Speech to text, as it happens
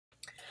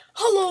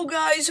Hello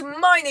guys,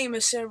 my name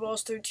is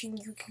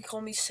SamBoss13, you can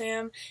call me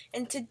Sam,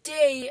 and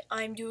today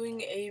I'm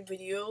doing a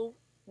video,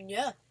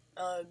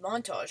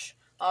 montage.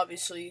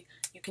 Obviously,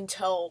 you can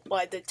tell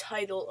by the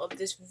title of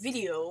this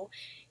video,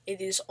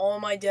 it is all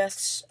my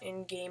deaths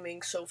in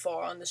gaming so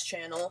far on this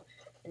channel,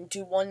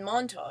 into one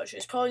montage.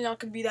 It's probably not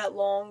going to be that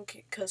long,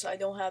 because I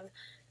don't have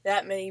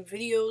that many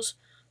videos,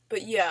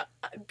 but yeah,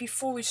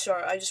 before we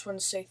start, I just want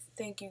to say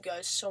thank you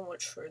guys so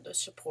much for the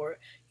support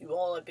you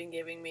all have been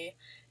giving me.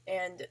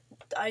 And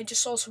I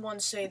just also want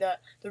to say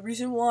that the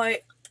reason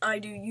why I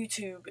do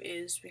YouTube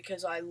is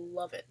because I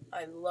love it.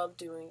 I love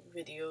doing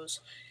videos.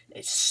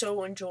 It's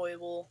so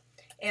enjoyable.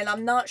 And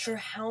I'm not sure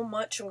how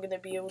much I'm going to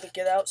be able to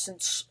get out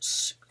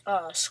since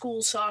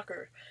school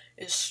soccer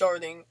is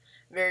starting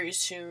very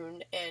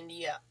soon. And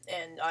yeah,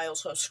 and I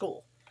also have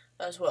school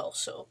as well.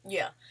 So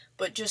yeah,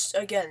 but just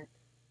again,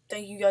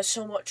 thank you guys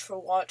so much for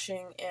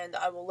watching, and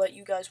I will let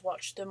you guys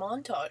watch the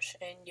montage.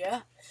 And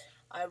yeah,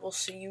 I will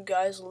see you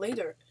guys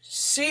later.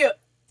 See ya!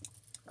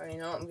 Alright,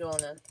 now I'm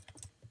going in.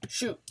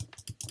 Shoot.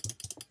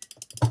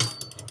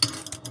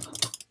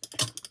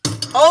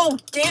 Oh,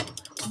 damn.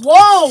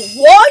 Whoa,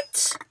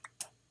 what?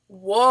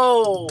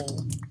 Whoa.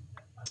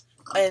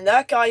 And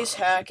that guy's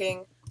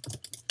hacking.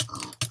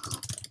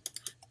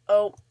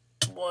 Oh,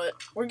 what?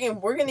 We're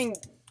getting...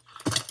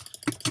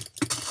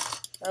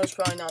 That was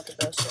probably not the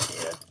best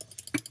idea.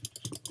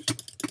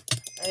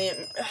 I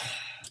didn't...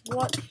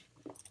 What?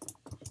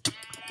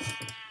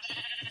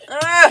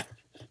 Ah!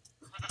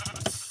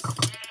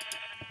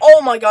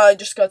 Oh my god, I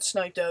just got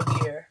sniped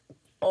out here.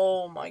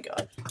 Oh my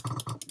god.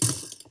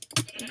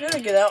 I'm gonna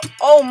get out.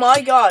 Oh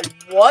my god,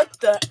 what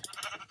the...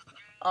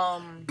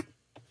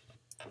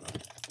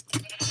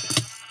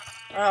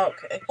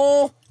 Okay.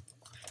 Oh!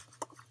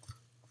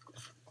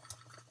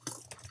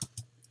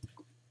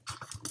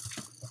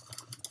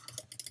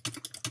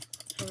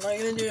 What am I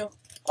gonna do?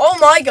 Oh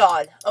my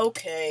god!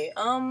 Okay,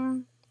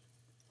 Oh.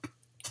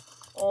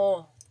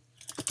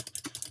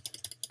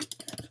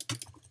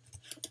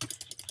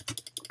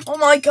 Oh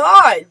my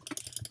god!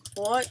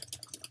 What?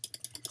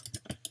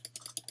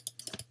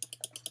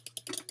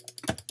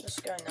 This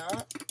guy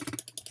not?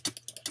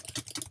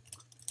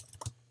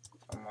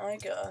 Oh my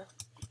god.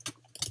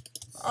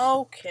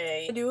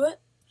 Okay. Do it?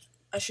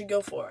 I should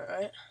go for it,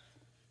 right?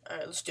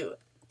 Alright, let's do it.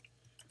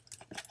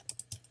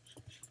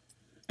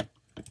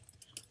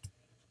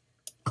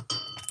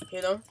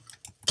 Hit him.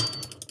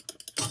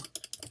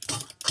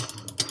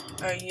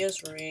 Alright, he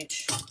has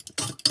reach.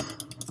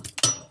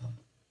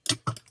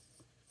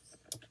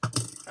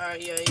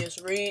 Alright, yeah, he has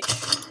reach.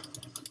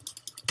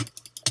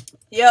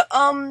 Yeah,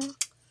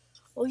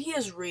 well, he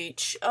has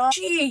reach.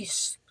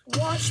 Jeez.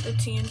 Watch the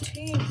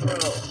TNT, bro.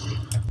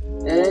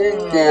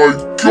 Oh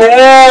my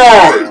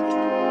god!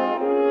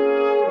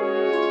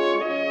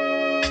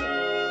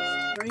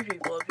 Three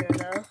people up here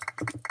now.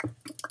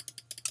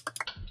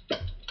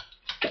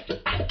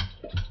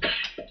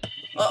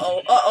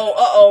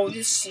 Uh-oh.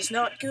 This is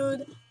not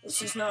good.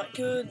 This is not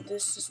good.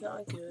 This is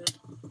not good.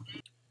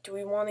 Do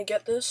we want to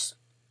get this?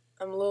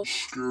 I'm a little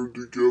Scared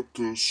to get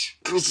this.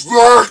 Cause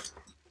that...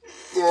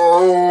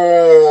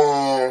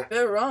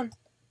 Better run.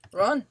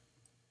 Run.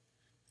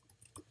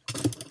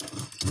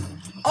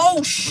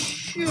 Oh,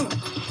 shoot.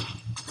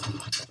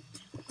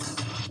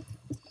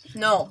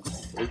 No.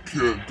 I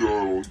can't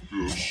die like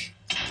this.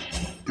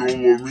 Don't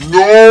let me...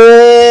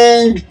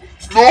 No!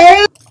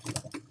 No!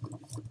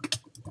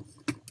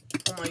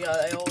 Oh my god,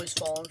 I always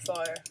fall on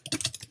fire.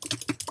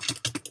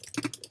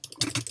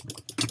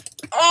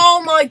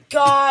 Oh my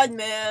god,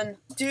 man.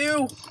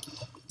 Dude.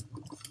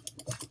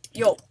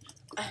 Yo.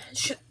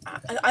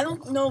 I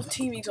don't know if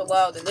teaming's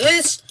allowed in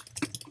this.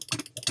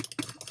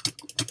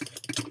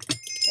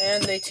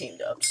 And they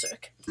teamed up,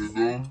 sick. You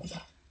know?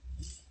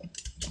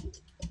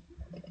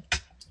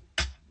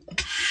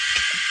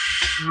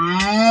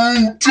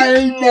 Shoot!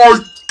 Oh my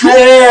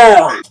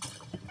god!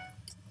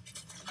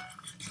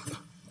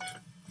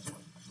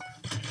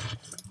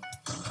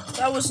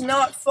 That was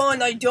not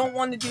fun. I don't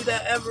want to do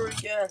that ever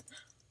again.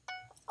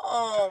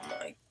 Oh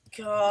my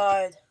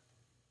god.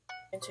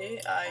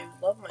 I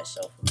love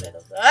myself a bit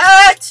of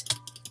that.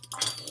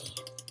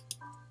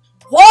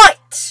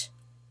 What?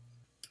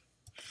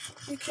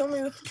 You kill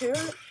me with the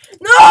carrot?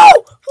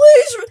 No!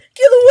 Please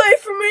get away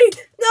from me!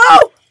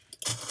 No!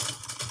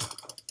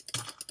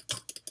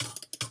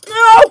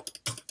 No!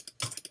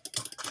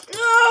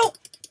 No!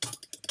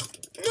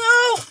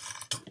 No!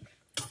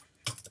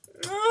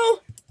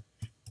 No!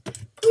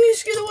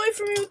 Please get away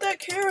from me with that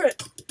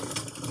carrot!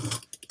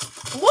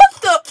 What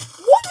the?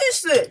 What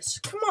is this?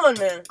 Come on,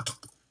 man.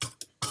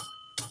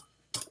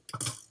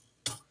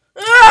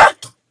 Ah!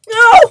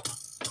 No!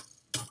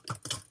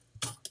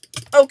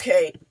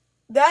 Okay.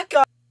 That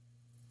guy...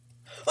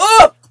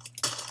 Oh!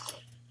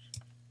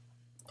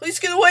 Please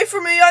get away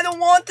from me. I don't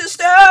want this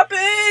to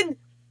happen.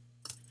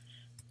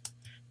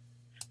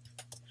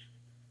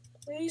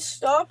 Please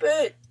stop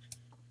it.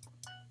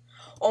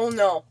 Oh,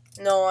 no.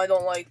 No, I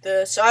don't like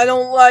this. I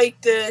don't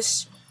like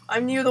this.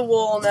 I'm near the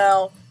wall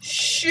now.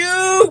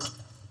 Shoot!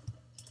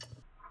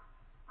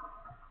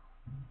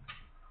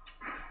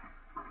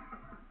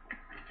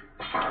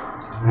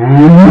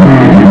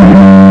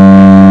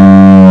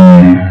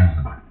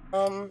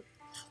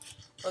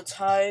 Let's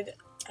hide.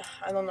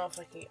 I don't know if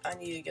I can. I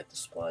need to get the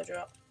supply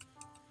drop.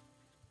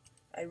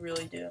 I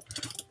really do.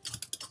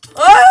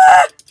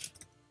 Ah!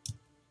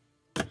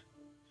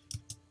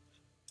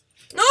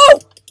 No!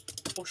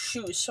 Oh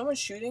shoot, is someone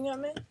shooting at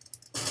me?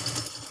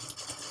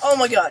 Oh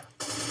my god.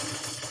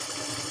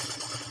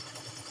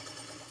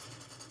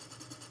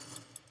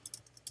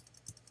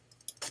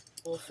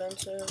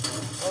 Offensive.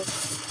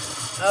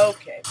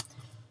 Okay.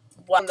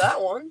 Won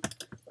that one,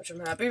 which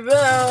I'm happy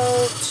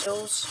about.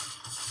 Kills.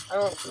 I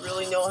don't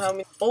really know how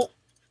many. Oh.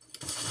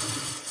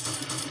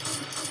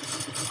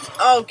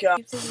 Oh god. I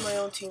keep thinking my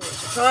own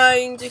teammates are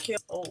trying to kill.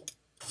 Oh.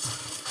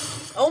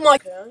 Oh my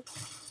god.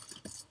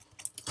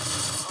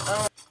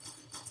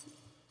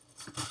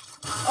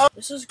 Oh,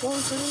 this is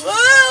going pretty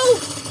well.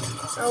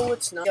 No,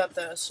 it's not. Got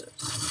that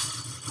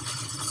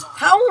assist.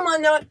 How am I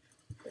not?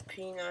 The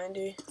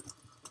P90.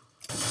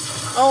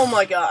 Oh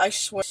my god, I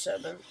swear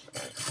 7.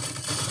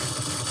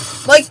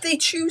 Like, they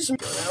choose me.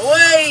 Go that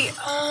way.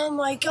 Oh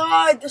my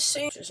god, the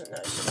same isn't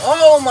nice.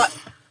 Oh my.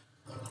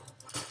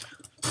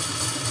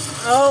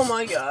 Oh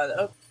my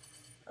god.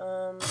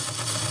 Okay.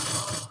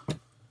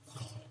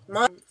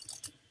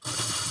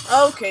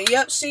 Okay,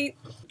 yep, see?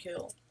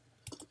 Kill.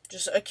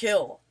 Just a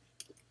kill.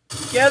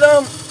 Get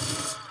him!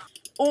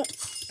 Oh,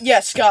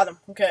 yes, got him.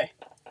 Okay.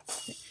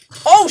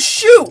 Oh,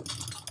 shoot!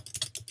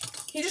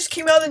 He just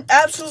came out of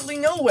absolutely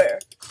nowhere.